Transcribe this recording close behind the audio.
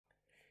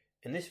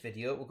In this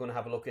video, we're going to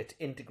have a look at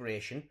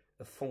integration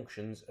of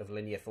functions of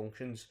linear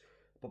functions.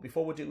 But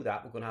before we do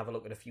that, we're going to have a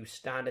look at a few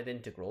standard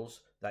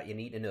integrals that you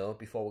need to know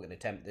before we're going to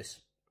attempt this.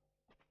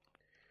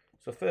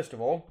 So first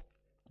of all,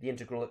 the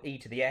integral of e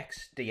to the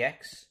x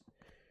dx.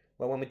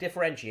 Well, when we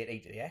differentiate e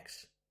to the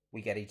x,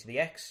 we get e to the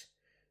x.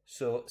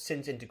 So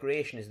since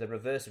integration is the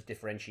reverse of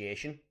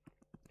differentiation,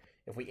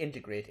 if we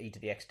integrate e to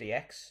the x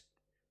dx,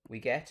 we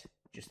get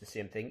just the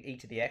same thing, e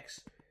to the x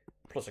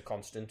plus a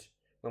constant.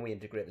 When we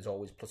integrate, there's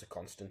always plus a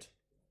constant.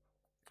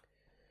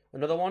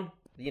 Another one,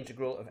 the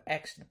integral of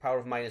x to the power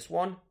of minus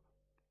 1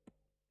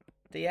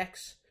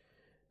 dx,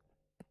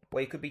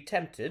 where you could be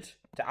tempted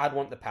to add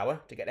 1 to the power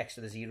to get x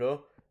to the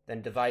 0,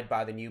 then divide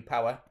by the new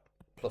power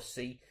plus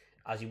c,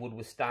 as you would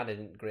with standard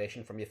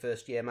integration from your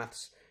first year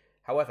maths.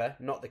 However,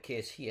 not the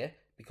case here,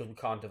 because we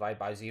can't divide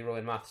by 0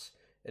 in maths.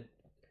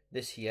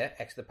 This here,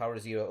 x to the power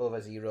of 0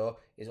 over 0,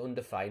 is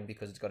undefined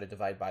because it's got to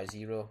divide by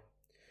 0.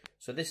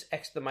 So this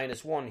x to the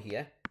minus 1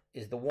 here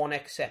is the one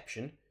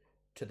exception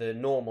to the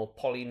normal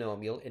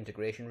polynomial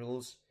integration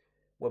rules.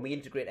 When we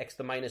integrate x to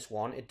the minus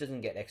 1, it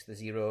doesn't get x to the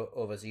 0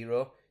 over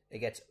 0. It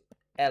gets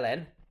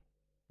ln,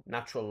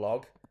 natural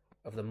log,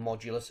 of the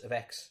modulus of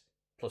x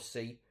plus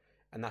c.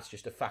 And that's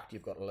just a fact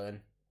you've got to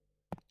learn.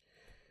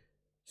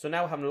 So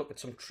now having a look at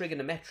some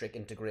trigonometric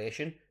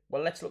integration,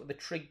 well, let's look at the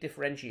trig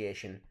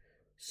differentiation.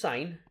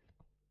 Sine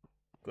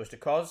goes to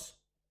cos,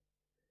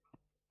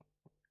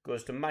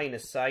 goes to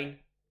minus sine,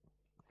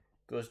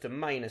 goes to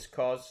minus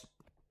cos,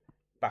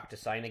 back to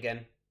sine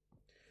again.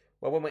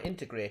 Well, when we're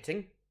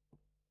integrating,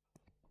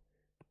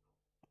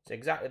 it's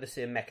exactly the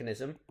same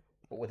mechanism,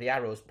 but with the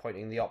arrows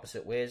pointing the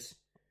opposite ways.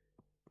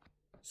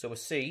 So we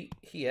see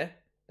here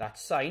that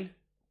sine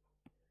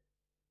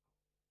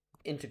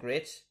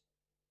integrates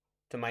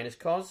to minus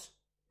cos,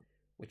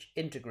 which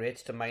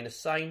integrates to minus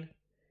sine,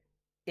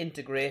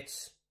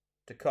 integrates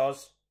to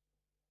cos,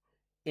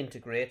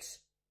 integrates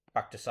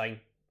back to sine.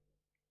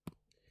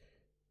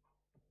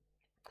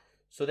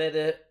 So they're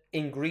the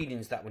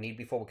ingredients that we need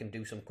before we can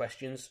do some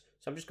questions.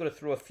 So I'm just going to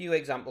throw a few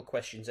example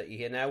questions at you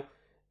here now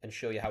and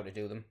show you how to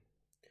do them.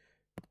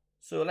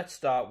 So let's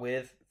start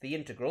with the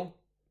integral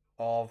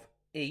of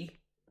e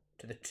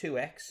to the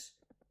 2x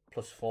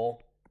plus 4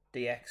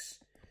 dx.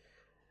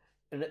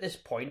 And at this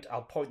point,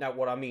 I'll point out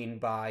what I mean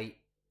by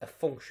a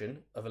function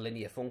of a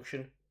linear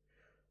function.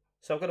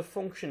 So I've got a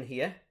function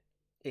here,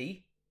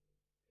 e,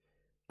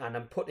 and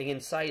I'm putting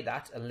inside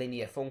that a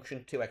linear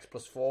function, 2x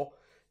plus 4.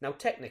 Now,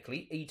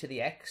 technically, e to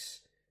the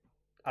x,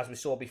 as we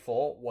saw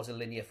before, was a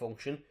linear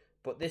function.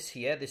 But this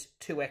here, this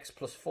 2x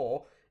plus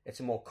 4, it's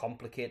a more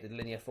complicated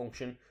linear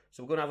function.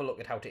 So we're going to have a look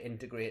at how to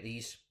integrate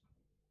these.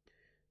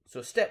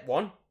 So step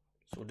 1,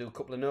 so we'll do a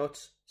couple of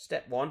notes.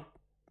 Step 1,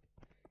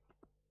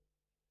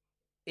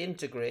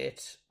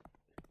 integrate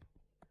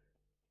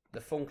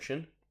the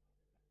function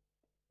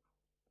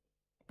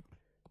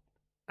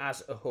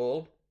as a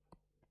whole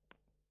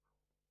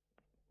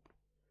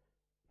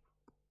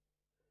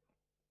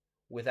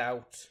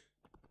without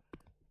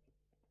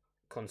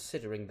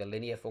considering the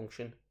linear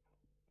function.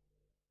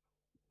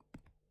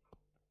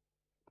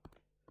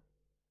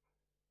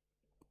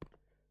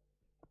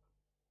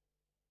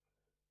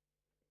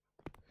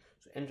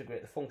 So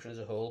integrate the function as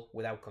a whole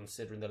without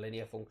considering the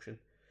linear function.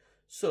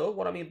 So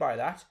what I mean by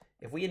that,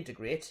 if we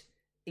integrate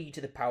e to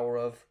the power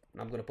of,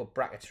 and I'm going to put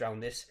brackets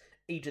around this,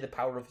 e to the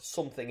power of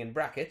something in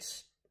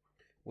brackets,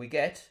 we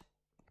get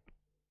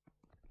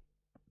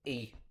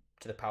e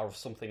to the power of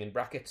something in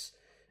brackets.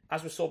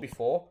 As we saw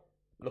before,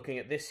 looking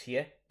at this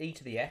here, e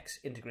to the x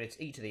integrates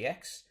e to the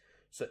x.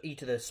 So e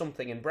to the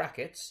something in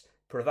brackets,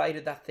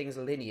 provided that thing's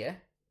linear,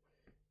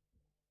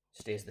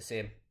 stays the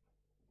same.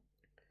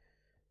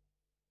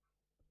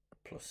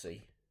 Plus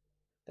c.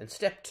 Then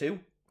step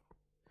 2.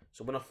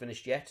 So we're not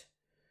finished yet.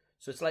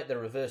 So it's like the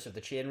reverse of the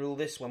chain rule,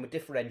 this. When we're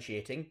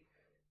differentiating,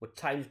 we're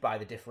times by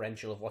the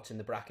differential of what's in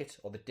the bracket,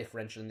 or the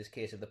differential in this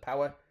case of the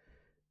power.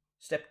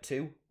 Step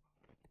 2.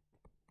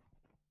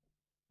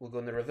 We're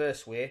going the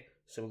reverse way.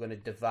 So we're going to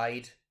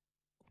divide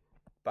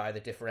by the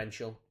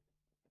differential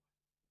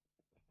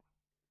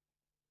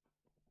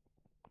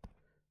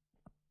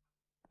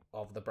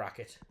of the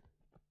bracket.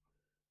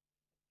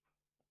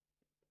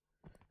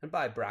 And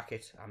by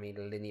bracket, I mean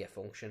a linear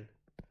function.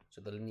 So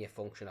the linear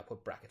function, I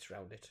put brackets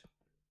around it.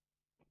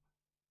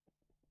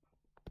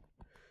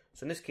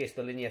 So in this case,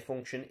 the linear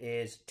function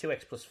is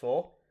 2x plus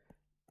 4.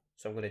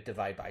 So I'm going to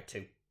divide by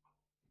 2.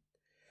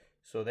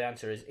 So the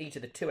answer is e to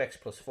the 2x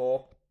plus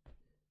 4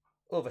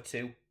 over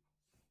 2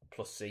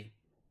 plus c.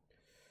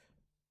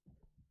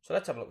 So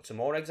let's have a look at some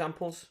more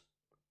examples.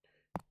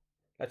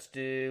 Let's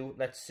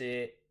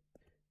say,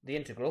 the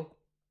integral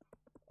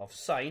of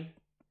sine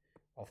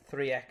of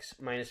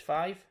 3x minus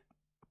 5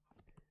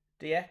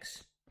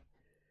 dx.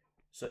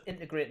 So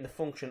integrating the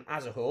function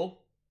as a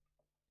whole,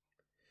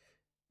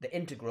 the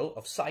integral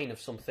of sine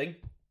of something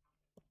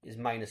is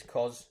minus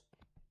cos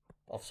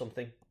of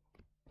something.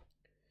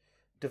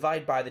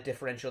 Divide by the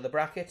differential of the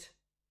bracket,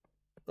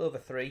 over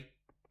 3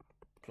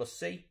 plus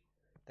c.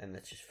 Then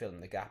let's just fill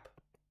in the gap,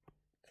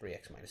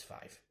 3x minus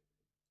 5.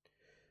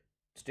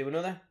 Let's do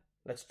another.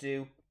 let's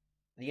do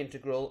the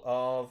integral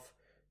of,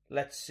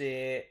 let's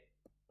say,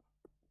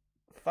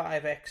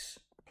 5x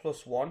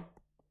plus 1 to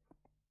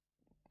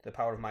the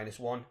power of minus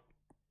 1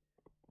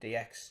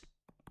 dx.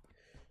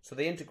 So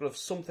the integral of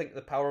something to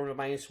the power of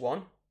minus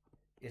 1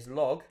 is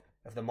log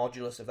of the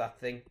modulus of that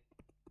thing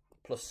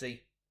plus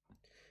c,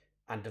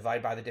 and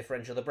divide by the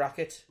differential of the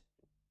bracket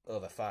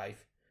over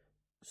 5.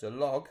 So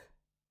log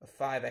of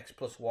 5x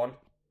plus 1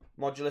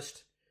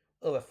 modulus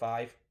over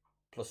 5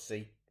 plus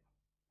c.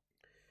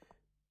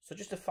 So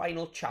just a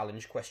final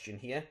challenge question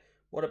here.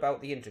 What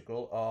about the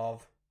integral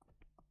of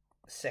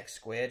sec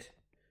squared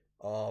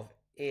of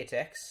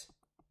 8x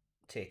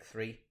take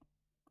 3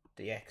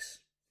 dx?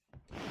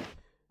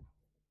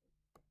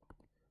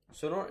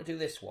 So in order to do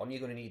this one, you're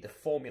going to need the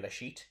formula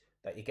sheet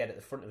that you get at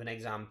the front of an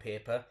exam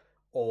paper,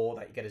 or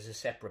that you get as a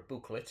separate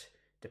booklet,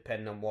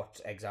 depending on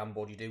what exam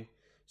board you do.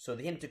 So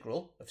the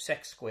integral of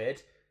sec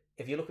squared,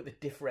 if you look at the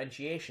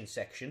differentiation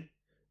section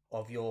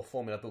of your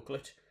formula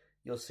booklet,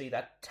 you'll see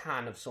that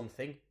tan of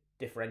something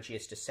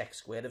differentiates to sec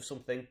squared of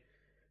something.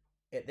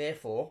 It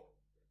therefore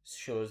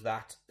shows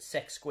that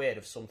sec squared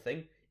of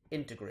something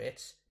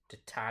integrates to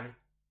tan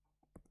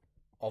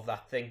of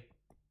that thing.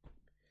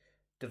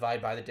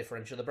 Divide by the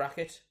differential of the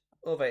bracket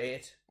over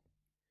 8,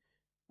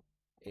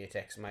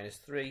 8x minus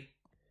 3,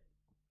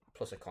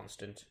 plus a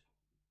constant.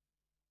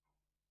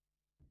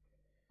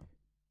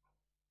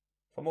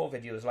 For more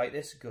videos like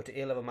this, go to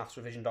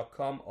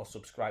alevelmathsrevision.com or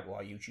subscribe to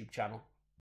our YouTube channel.